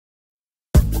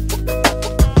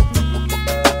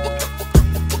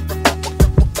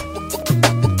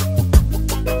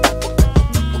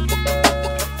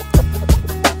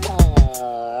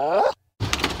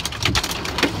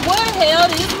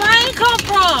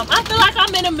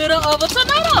in the middle of a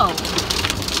tornado.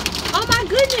 Oh my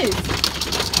goodness.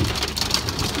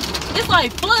 It's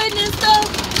like flooding and stuff.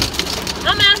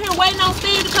 I'm out here waiting on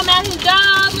Steve to come out his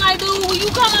job. I'm like, dude, will you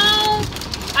come on?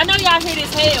 I know y'all hear this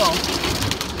hell.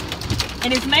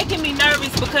 And it's making me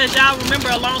nervous because y'all remember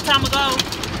a long time ago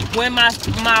when my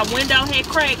window had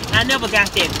cracked. I never got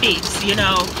that fixed, you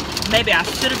know. Maybe I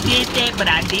should have did that, but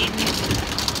I didn't.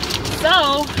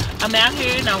 So I'm out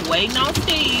here and I'm waiting on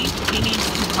Steve. He needs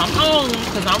to come home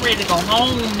because I'm ready to go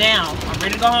home now. I'm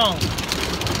ready to go home.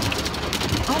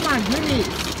 Oh my goodness.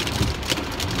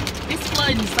 It's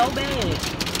flooding so bad.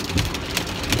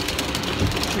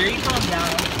 Here he comes,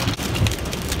 y'all.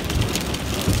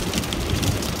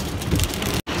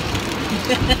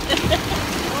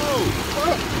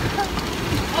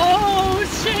 Oh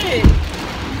shit.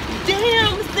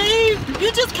 Damn, Steve,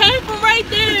 you just came from right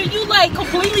there and you like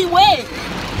completely wet.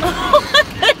 Oh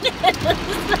my goodness.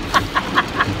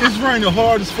 It's raining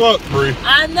hard as fuck, Bree.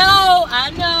 I know,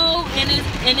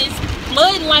 and it's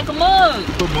flooding like a mug.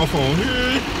 Put my phone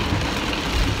here.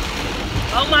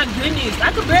 Oh my goodness,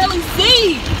 I could barely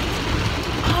see.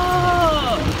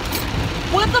 Oh,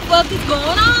 what the fuck is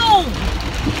going on?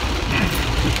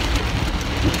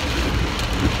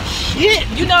 Shit,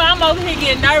 you know I'm over here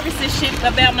getting nervous and shit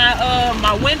about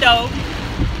my window.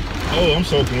 Oh, I'm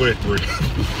soaking wet, Bree.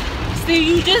 See,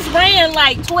 you just ran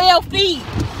like 12 feet.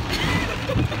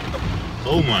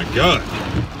 Oh my god.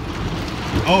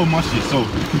 Oh, my shit's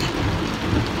soaking.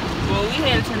 Well, we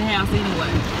headed to the house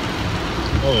anyway.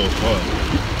 Oh fuck.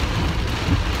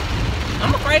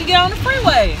 I'm afraid to get on the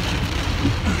freeway.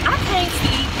 I can't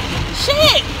see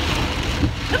shit.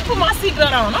 Let me put my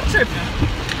seatbelt on. I'm tripping.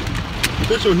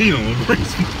 Put your heat on, Bree.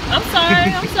 I'm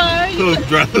sorry. So it's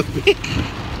dry.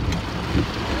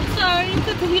 I'm sorry. You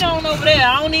put the heat on over there.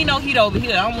 I don't need no heat over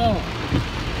here. I won't.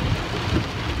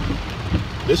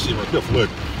 This shit right there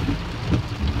flooding.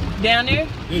 Down there?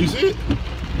 Yeah, you see it?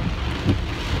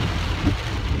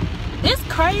 It's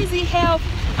crazy how...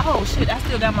 Oh shit, I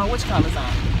still got my whatchamacallits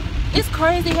on. It's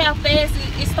crazy how fast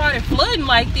it started flooding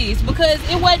like this because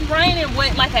it wasn't raining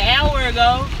like an hour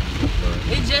ago.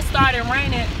 It just started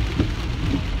raining.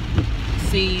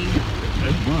 See.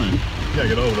 That's fine. You gotta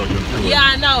get over there. Yeah,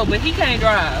 I know, but he can't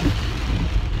drive.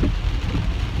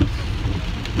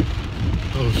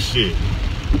 Oh shit.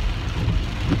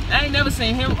 I ain't never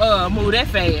seen him move that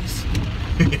fast.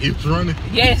 He was running?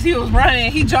 Yes, he was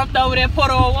running. He jumped over that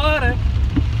puddle of water.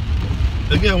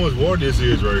 Look at how much water this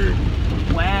is right here.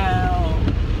 Wow.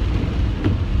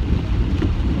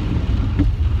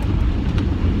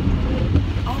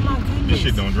 Oh my goodness. This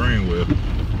shit don't drain well.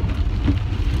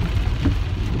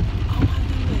 Oh my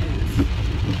goodness.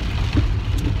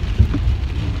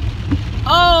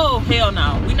 Oh hell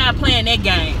no. We're not playing that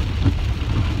game.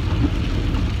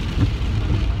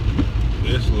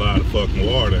 There's a lot of fucking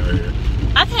water out here.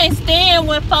 I can't stand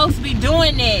when folks be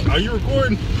doing that. Are you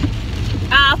recording?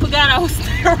 I forgot I was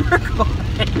still recording.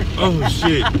 Oh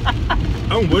shit.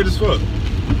 I'm wet as fuck.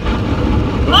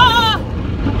 Oh!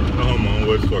 Oh man, I'm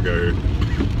wet as fuck out here.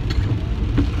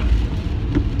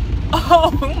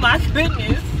 Oh my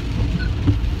goodness.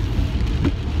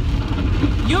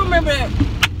 You remember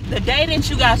the day that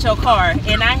you got your car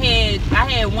and I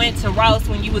had went to Ross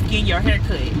when you was getting your hair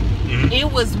cut.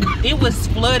 Mm-hmm. It was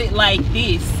flooded like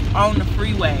this on the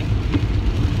freeway.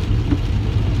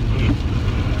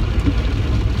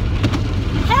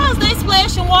 How's they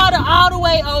splashing water all the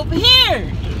way over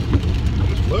here?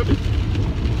 It's flooded.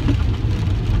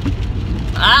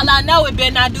 All I know, it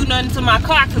better not do nothing to my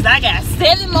car because I got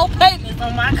 7 more payments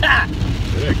on my car.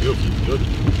 It ain't good for you.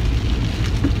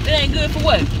 It ain't good for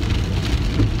what? I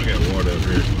got water up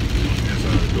here.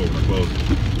 Inside the door when I close it.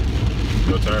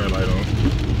 Your tire light on.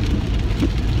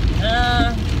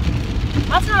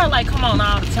 My tire light come on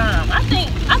all the time. I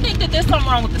think that there's something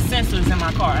wrong with the sensors in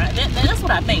my car. That's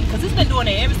what I think, because it's been doing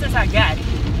it ever since I got it.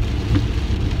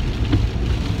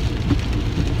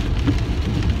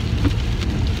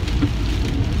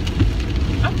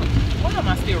 Why am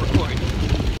I still recording?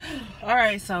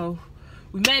 Alright, so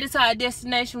we made it to our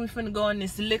destination. We finna go in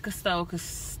this liquor store because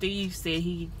Steve said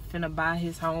he finna buy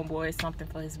his homeboy something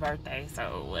for his birthday.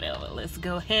 So whatever, let's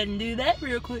go ahead and do that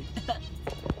real quick.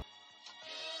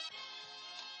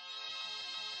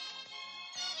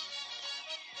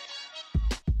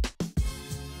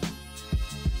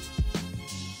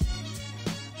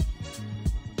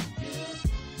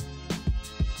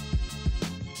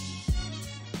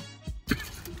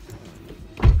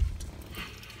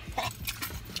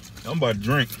 I'm about to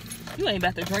drink. You ain't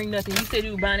about to drink nothing. You said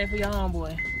you were buying it for your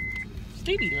homeboy.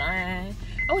 Steve be lying.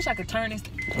 I wish I could turn this.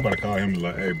 I'm about to call him and be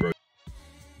like, hey, bro.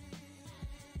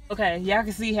 Okay, y'all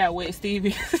can see how wet Steve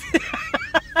is.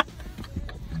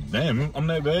 Damn, I'm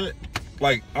that bad.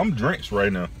 Like, I'm drenched right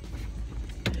now.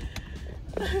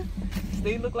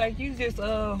 Steve look like you just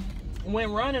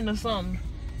went running or something.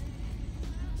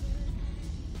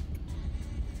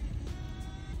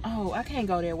 Oh, I can't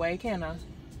go that way, can I?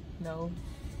 No.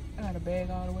 I got a bag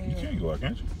all the way You up. can't go out,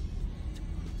 can't you?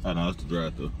 I know, it's the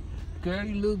drive through. Girl,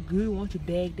 you look good. Why don't you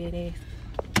bag that ass?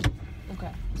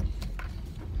 Okay.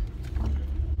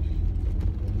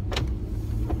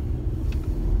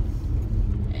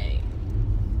 Hey.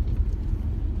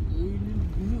 You look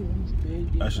good. Why don't you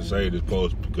bag that I should ass? say this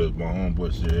post because my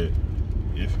homeboy said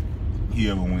if he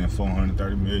ever win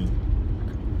 430 million,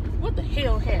 What the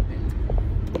hell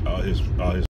happened? all his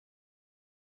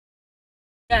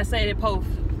Gotta say that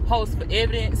post for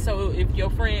evidence, so if your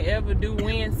friend ever do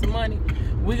win some money,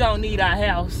 we gonna need our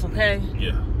house, okay?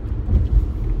 yeah.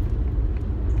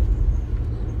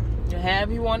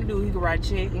 However you want to do, he can write a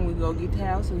check and we go get the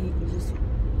house, or he can just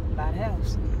buy the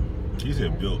house. He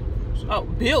said built. So. Oh,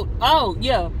 built. Oh,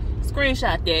 yeah.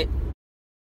 Screenshot that.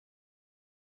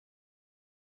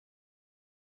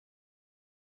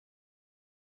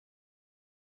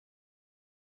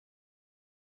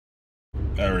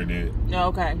 I already did.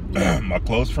 Okay. My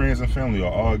close friends and family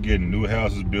are all getting new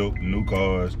houses built, new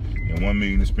cars, and $1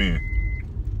 million to spend.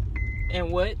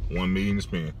 And what? $1 million to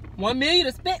spend. $1 million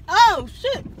to spend? Oh,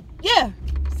 shit. Yeah.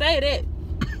 Say that.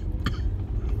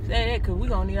 Say that, because we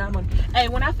going to need our money. Hey,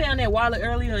 when I found that wallet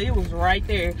earlier, it was right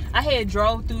there. I had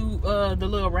drove through the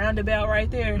little roundabout right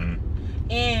there.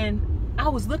 Mm-hmm. And I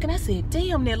was looking. I said,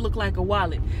 damn, that looked like a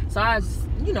wallet. So I just,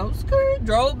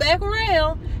 drove back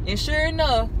around. And sure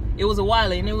enough, it was a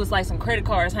wallet, and it was like some credit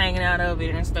cards hanging out of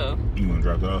it and stuff. You gonna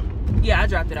drop it off? Yeah, I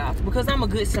dropped it off because I'm a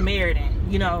good Samaritan,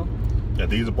 At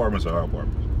these apartments or our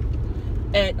apartments?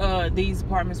 At these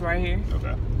apartments right here.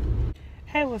 Okay.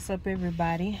 Hey, what's up,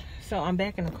 everybody? So I'm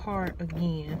back in the car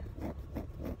again.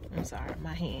 I'm sorry,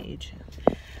 my hand itching.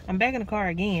 I'm back in the car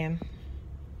again.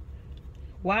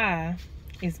 Why?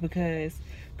 It's because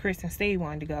Chris and Steve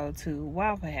wanted to go to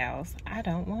Waffle House. I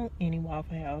don't want any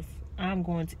Waffle House. I'm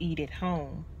going to eat at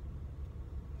home.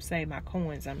 Save my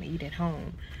coins, I'm gonna eat at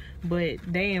home. But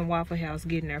they in Waffle House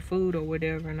getting their food or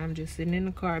whatever, and I'm just sitting in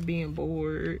the car being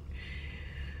bored.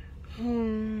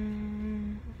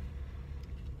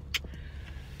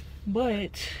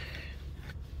 But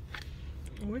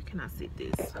where can I sit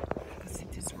this? I can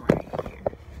sit this right here.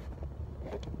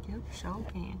 Yep, sure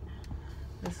can.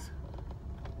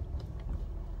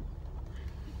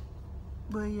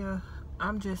 But yeah,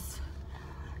 I'm just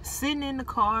sitting in the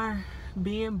car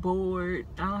being bored.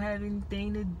 I don't have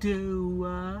anything to do.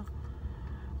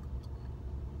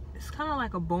 It's kind of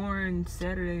like a boring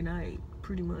Saturday night,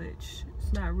 pretty much.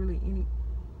 It's not really any.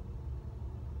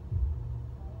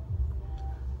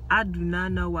 I do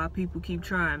not know why people keep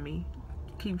trying me.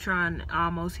 Keep trying to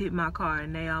almost hit my car,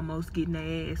 and they almost getting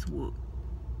their ass whooped.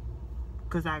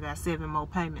 Because I got 7 more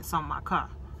payments on my car.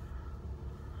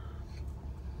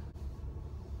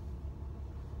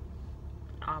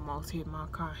 Almost hit my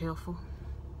car, helpful.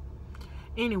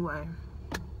 Anyway,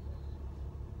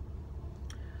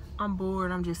 I'm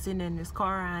bored. I'm just sitting in this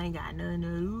car. I ain't got nothing to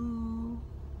do.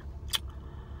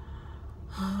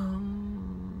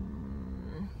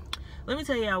 Let me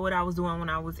tell y'all what I was doing when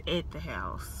I was at the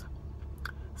house.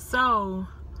 So,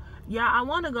 yeah, I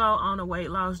want to go on a weight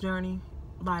loss journey.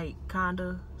 Like,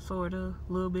 kinda, sorta,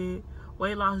 a little bit.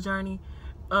 Weight loss journey.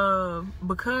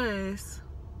 Because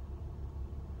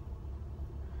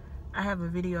I have a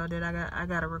video that I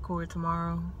gotta record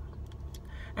tomorrow.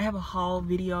 I have a haul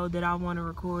video that I want to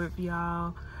record for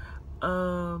y'all.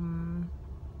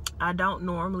 I don't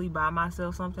normally buy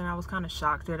myself something. I was kind of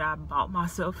shocked that I bought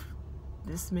myself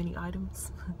this many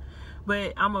items.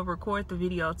 But I'm gonna record the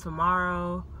video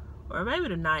tomorrow or maybe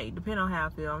tonight, depending on how I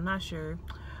feel. I'm not sure.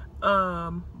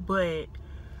 But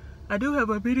I do have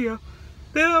a video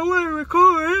that I want to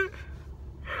record.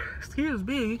 Excuse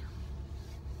me.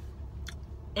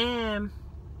 And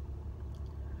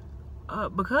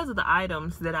because of the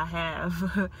items that I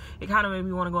have, it kind of made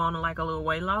me want to go on like a little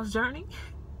weight loss journey.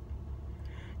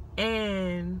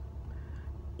 And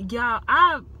y'all,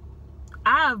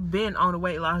 I've been on a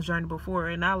weight loss journey before,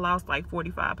 and I lost like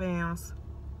 45 pounds.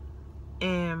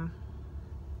 And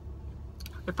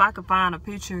if I could find a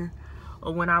picture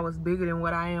of when I was bigger than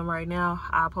what I am right now,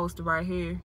 I'll post it right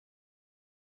here.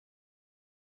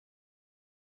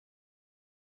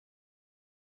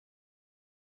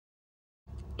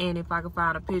 And if I could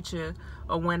find a picture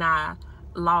of when I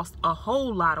lost a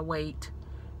whole lot of weight,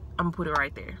 I'm gonna put it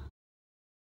right there.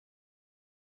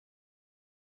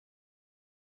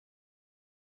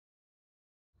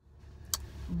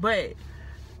 But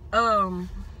I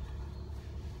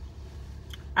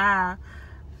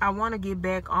want to get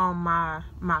back on my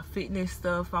fitness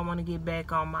stuff. I want to get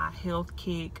back on my health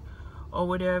kick or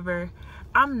whatever.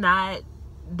 I'm not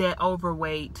that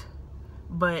overweight,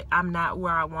 but I'm not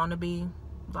where I want to be.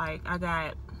 Like I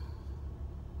got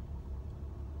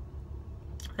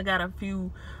a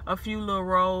few little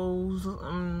rolls.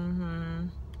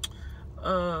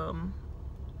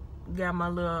 Got my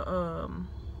little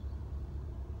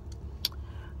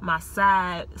my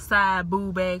side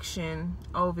boob action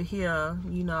over here,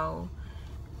 you know,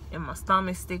 and my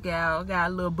stomach stick out.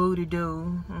 Got a little booty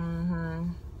do.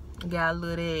 Got a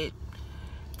little that.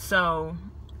 So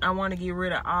I want to get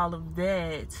rid of all of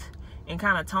that and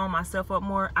kind of tone myself up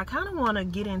more. I kind of want to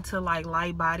get into like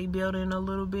light bodybuilding a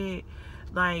little bit.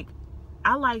 Like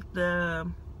I like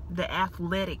the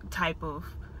athletic type of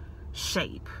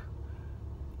shape,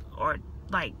 or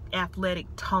like athletic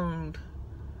toned,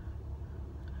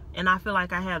 and I feel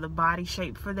like I have the body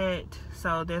shape for that.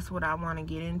 So that's what I want to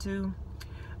get into.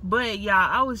 But y'all,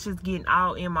 I was just getting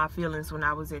all in my feelings when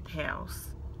I was at the house.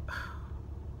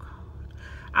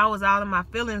 I was all in my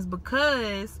feelings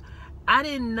because I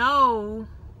didn't know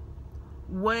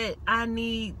what I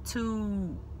need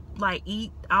to like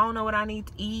eat. I don't know what I need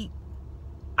to eat.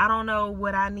 I don't know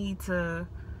what I need to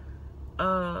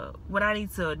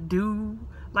do.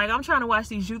 Like I'm trying to watch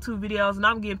these YouTube videos and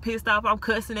I'm getting pissed off. I'm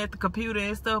cussing at the computer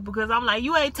and stuff because I'm like,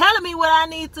 you ain't telling me what I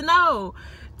need to know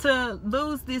to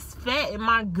lose this fat in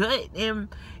my gut and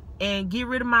get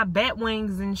rid of my bat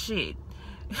wings and shit.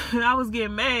 I was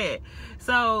getting mad.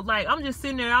 So like I'm just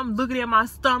sitting there, I'm looking at my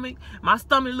stomach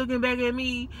looking back at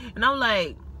me, and I'm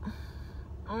like,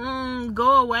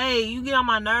 go away, you get on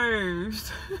my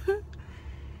nerves.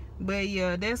 But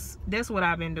yeah, that's what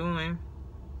I've been doing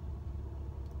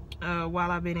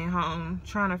while I've been at home,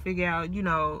 trying to figure out, you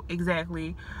know,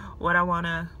 exactly what I want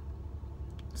to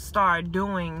start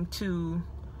doing to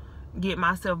get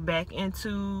myself back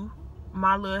into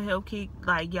my little health kick.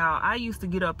 Like y'all, I used to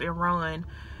get up and run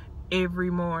every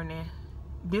morning.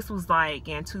 This was like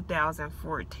in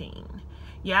 2014.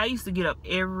 Yeah, I used to get up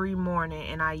every morning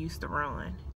and I used to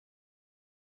run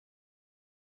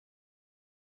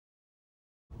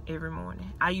every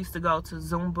morning. I used to go to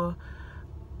Zumba.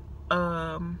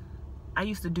 I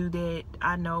used to do that,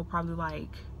 I know, probably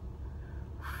like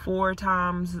four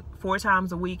times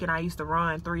a week, and I used to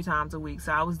run 3 times a week.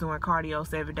 So I was doing cardio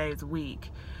 7 days a week.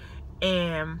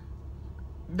 And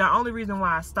the only reason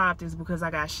why I stopped is because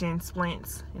I got shin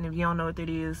splints, and if you don't know what that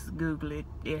is, Google it.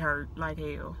 It hurt like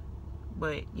hell.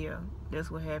 But yeah,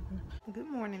 that's what happened. Good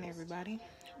morning, everybody.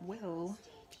 Well,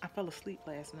 I fell asleep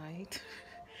last night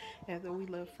after we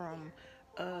left from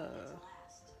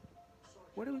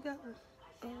where did we go?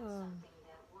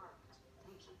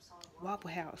 Waffle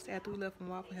House. After we left from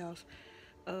Waffle House,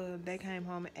 they came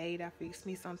home at 8. I fixed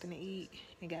me something to eat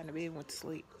and got in the bed and went to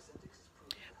sleep.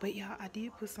 But y'all, I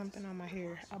did put something on my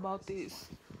hair. I bought this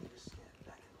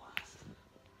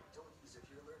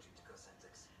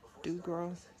Do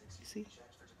Grow. See?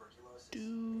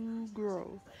 Do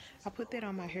Grow. I put that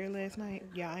on my hair last night.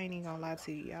 Y'all, I ain't even gonna lie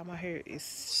to you. Y'all, my hair is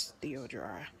still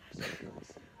dry.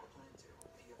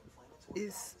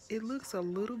 It looks a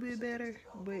little bit better,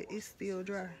 but it's still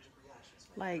dry.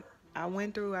 Like, I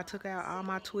took out all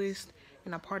my twists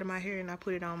and I parted my hair and I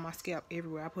put it on my scalp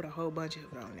everywhere. I put a whole bunch of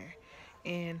it on there.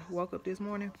 And woke up this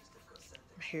morning,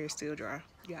 my hair is still dry.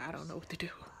 Yeah, I don't know what to do.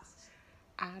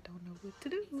 I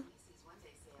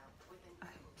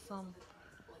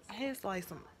had like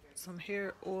some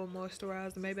hair oil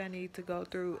moisturizer. Maybe I need to go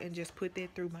through and just put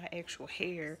that through my actual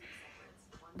hair,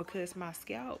 because my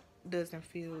scalp doesn't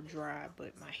feel dry,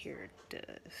 but my hair does.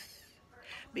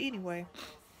 But anyway,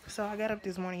 so I got up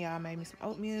this morning, y'all. I made me some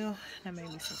oatmeal, and I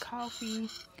made me some coffee.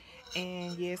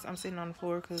 And yes, I'm sitting on the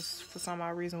floor because for some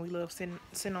odd reason we love sitting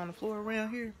on the floor around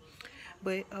here.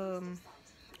 But I'm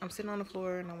sitting on the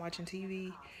floor and I'm watching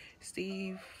TV.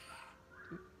 Steve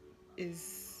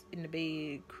is in the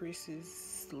bed. Chris is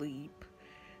asleep.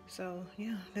 So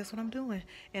yeah, that's what I'm doing.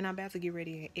 And I'm about to get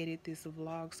ready and edit this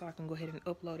vlog so I can go ahead and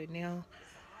upload it now,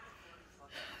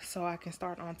 so I can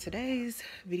start on today's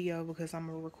video, because I'm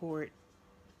gonna record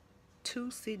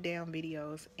 2 sit-down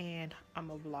videos and I'm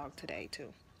gonna vlog today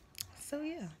too. So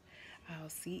yeah, I'll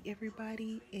see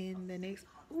everybody in the next.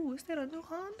 Ooh, is that a new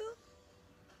Honda?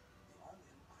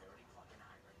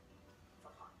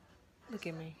 Look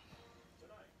at me.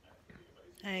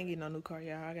 I ain't getting no new car,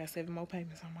 y'all. I got 7 more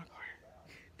payments on my car.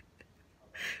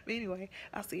 But anyway,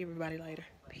 I'll see everybody later.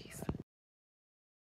 Peace.